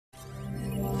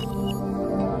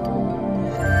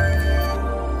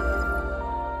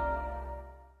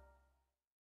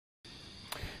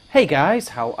Hey guys,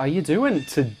 how are you doing?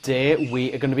 Today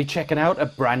we are going to be checking out a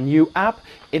brand new app.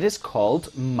 It is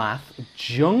called Math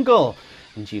Jungle,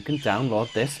 and you can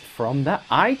download this from the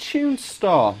iTunes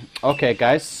store. Okay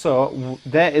guys, so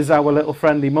there is our little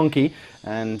friendly monkey,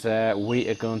 and we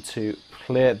are going to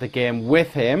play the game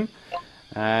with him.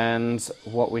 And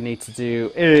what we need to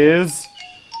do is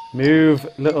move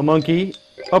little monkey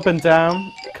up and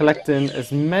down, collecting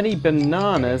as many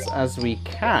bananas as we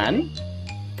can,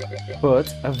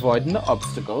 but avoiding the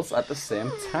obstacles at the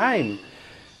same time.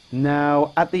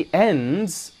 Now, at the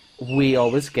end, we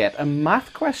always get a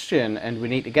math question, and we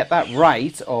need to get that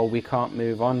right, or we can't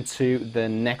move on to the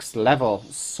next level.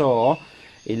 So,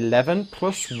 11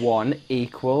 plus 1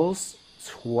 equals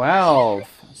 12.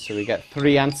 So we get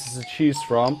 3 answers to choose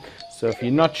from. So if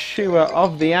you're not sure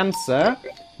of the answer,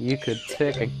 you could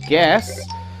take a guess.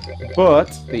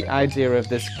 But the idea of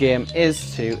this game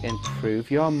is to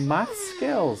improve your math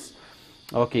skills.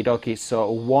 Okie dokie, so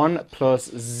 1 plus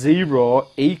 0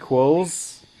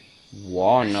 equals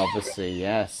 1, obviously,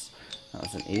 yes. That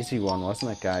was an easy one,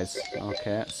 wasn't it, guys?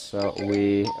 Okay, so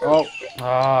we...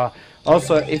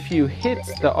 Also, if you hit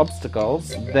the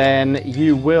obstacles, then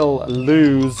you will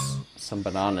lose some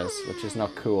bananas, which is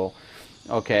not cool.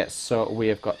 Okay, so we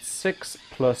have got 6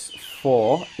 plus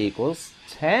 4 equals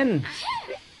 10.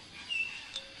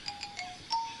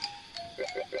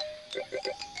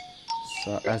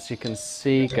 So as you can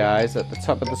see, guys, at the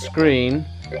top of the screen,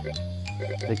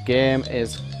 the game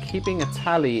is keeping a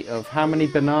tally of how many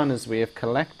bananas we have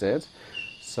collected.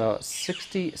 So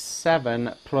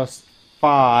 67 plus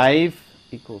 5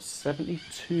 equals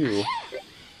 72.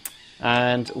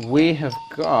 And we have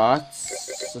got,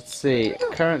 let's see,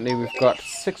 currently we've got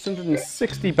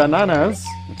 660 bananas,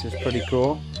 which is pretty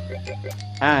cool.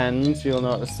 And you'll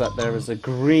notice that there is a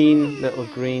little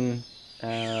green,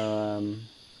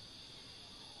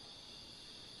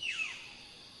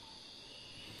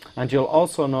 and you'll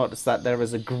also notice that there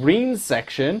is a green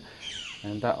section,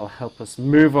 and that will help us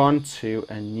move on to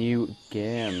a new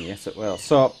game. Yes, it will.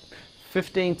 So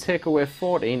 15 take away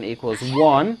 14 equals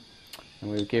 1.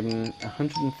 And we've given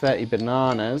 130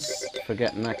 bananas for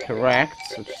getting that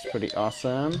correct, which is pretty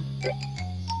awesome.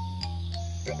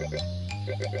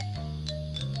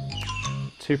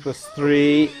 2 plus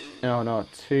 3, no,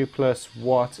 2 plus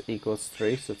what equals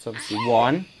 3, so it's obviously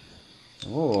 1.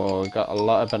 Oh, we got a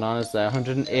lot of bananas there,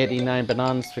 189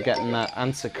 bananas for getting that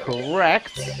answer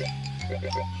correct.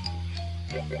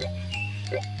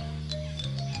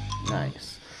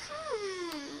 Nice.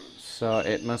 So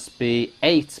it must be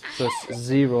 8 plus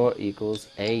 0 equals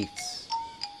 8.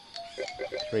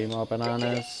 3 more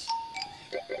bananas.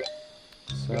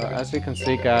 So as you can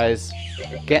see, guys,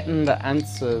 getting the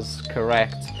answers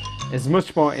correct is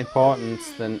much more important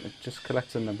than just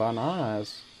collecting the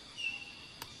bananas.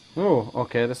 Oh,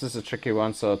 okay, this is a tricky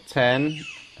one. So 10,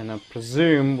 and I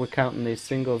presume we're counting these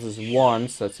singles as 1,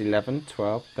 so that's 11,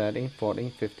 12, 13, 14,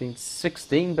 15,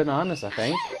 16 bananas, I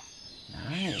think.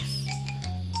 Nice.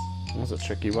 That was a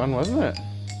tricky one, wasn't it?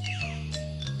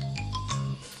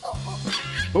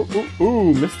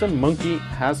 Ooh, Mr. Monkey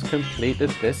has completed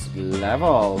this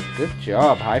level. Good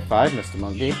job. High five, Mr.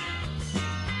 Monkey.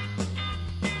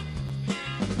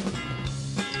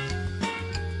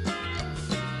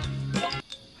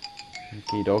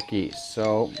 Okie dokie.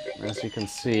 So, as you can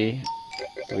see,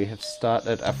 we have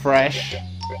started afresh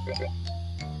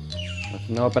with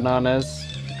no bananas.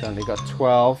 We've currently got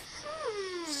 12.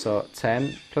 So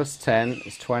 10 plus 10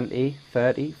 is 20,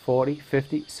 30, 40,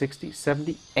 50, 60,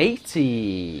 70,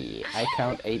 80. I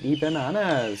count 80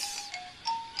 bananas.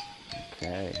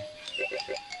 Okay.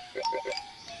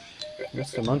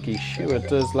 Mr. Monkey sure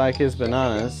does like his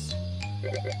bananas.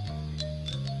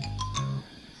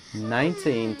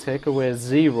 19 take away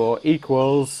 0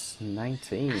 equals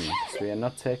 19. Because we are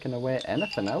not taking away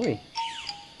anything, are we?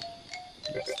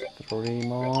 Just 3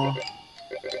 more.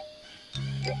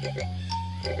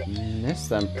 Miss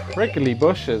them prickly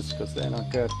bushes because they're not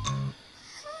good.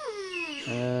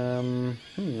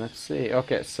 Let's see.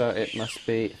 Okay, so it must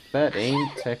be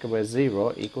 13 take away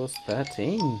 0 equals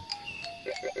 13.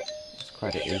 It's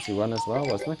quite an easy one as well,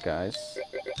 wasn't it, guys?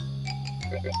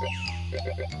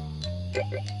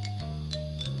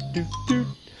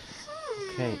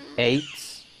 Okay, 8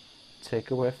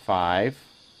 take away 5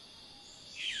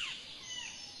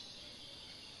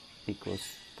 equals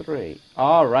 3.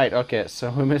 All right, okay, so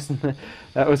we're missing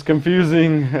that was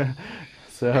confusing.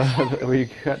 So we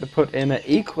had to put in an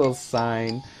equal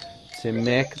sign to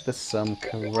make the sum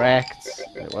correct.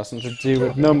 It wasn't to do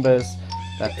with numbers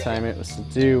that time, it was to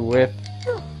do with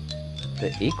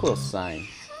the equal sign.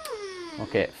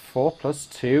 Okay, 4 plus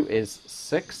 2 is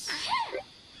 6.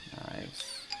 Nice.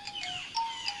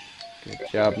 Good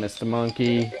job, Mr.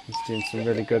 Monkey. He's doing some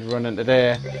really good running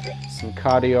today. Some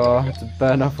cardio to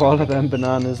burn off all of them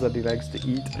bananas that he likes to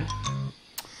eat.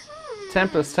 10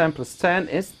 plus 10 plus 10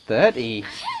 is 30.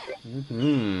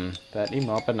 30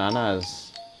 more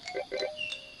bananas.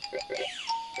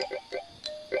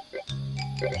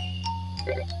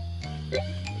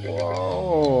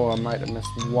 Whoa, I might have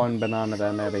missed one banana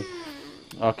there maybe.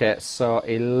 Okay, so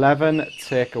 11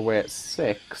 take away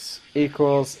 6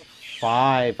 equals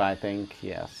 5, I think.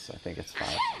 Yes, I think it's 5.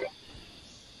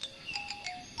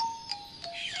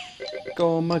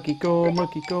 Go, monkey, go,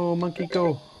 monkey, go, monkey,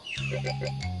 go.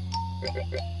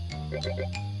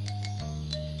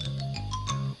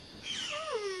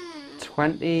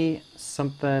 20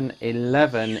 something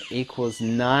 11 equals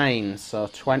 9. So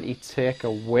 20 take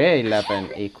away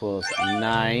 11 equals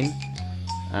 9.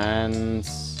 And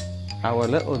our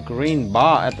little green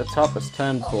bar at the top has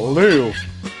turned blue.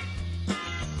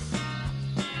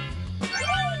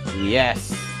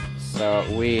 Yes. So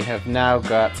we have now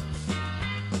got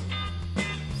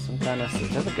some kind of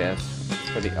certificate. It's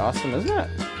pretty awesome, isn't it?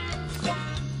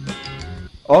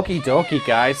 Okie dokie,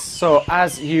 guys. So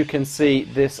as you can see,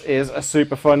 this is a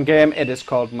super fun game. It is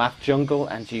called Math Jungle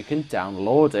and you can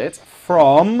download it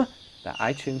from the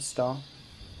iTunes Store.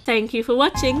 Thank you for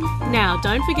watching. Now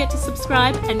don't forget to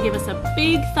subscribe and give us a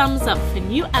big thumbs up for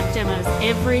new app demos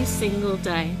every single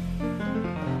day.